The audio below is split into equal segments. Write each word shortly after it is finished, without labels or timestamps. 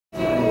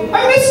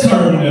I miss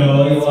Carbondale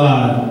like a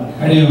lot.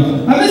 I do.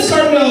 I miss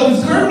Carbondale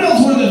because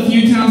Carbondale's one of the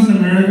few towns in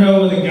America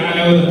where the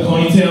guy with a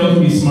ponytail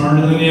can be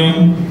smarter than you.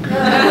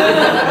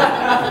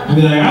 He'd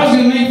be like, I was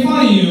going to make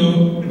fun of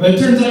you, but it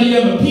turns out you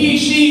have a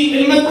PhD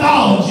in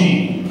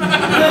mythology. I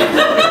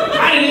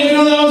didn't even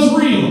know that was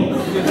real.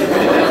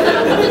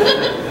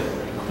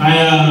 I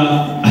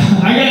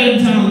got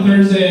into town on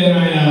Thursday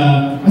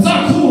and I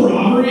saw a cool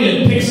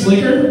robbery at Pick's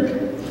Liquor.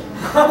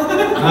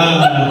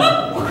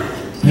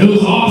 It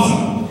was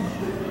awesome.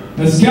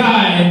 This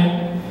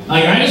guy,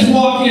 like I just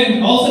walk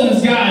in, all of a sudden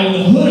this guy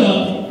with a hood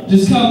up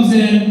just comes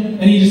in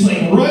and he just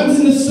like runs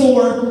in the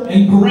store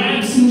and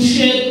grabs some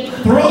shit,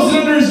 throws it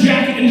under his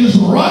jacket and just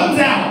runs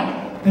out.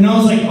 And I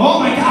was like, oh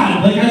my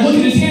God, like I look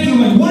at his hands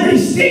and I'm like, what did he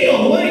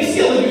steal? What did he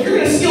steal? Like if you're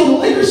gonna steal the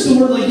liquor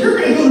store, like you're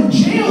gonna go to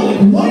jail.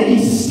 Like what did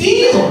he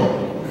steal?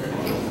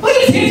 Look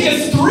at his hands, he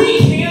has 3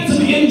 cans of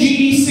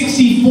MGD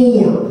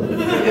 64.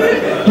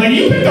 Like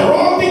you picked the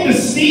wrong thing to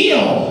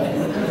steal.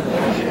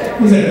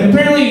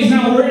 Apparently he's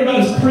not worried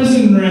about his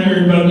prison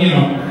record, but you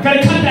know,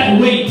 gotta cut that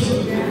weight.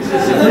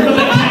 Worried about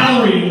that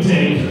calorie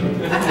intake.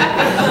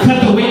 Cut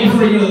the weight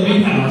before you go to the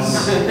big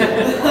house.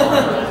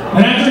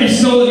 And after he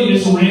stole it, he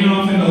just ran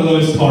off into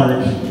Lewis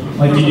Park,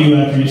 like you do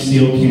after you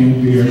steal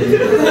canned beer.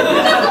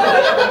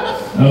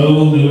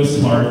 Oh, Lewis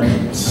Park.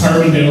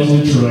 Carbondale's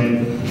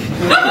Detroit.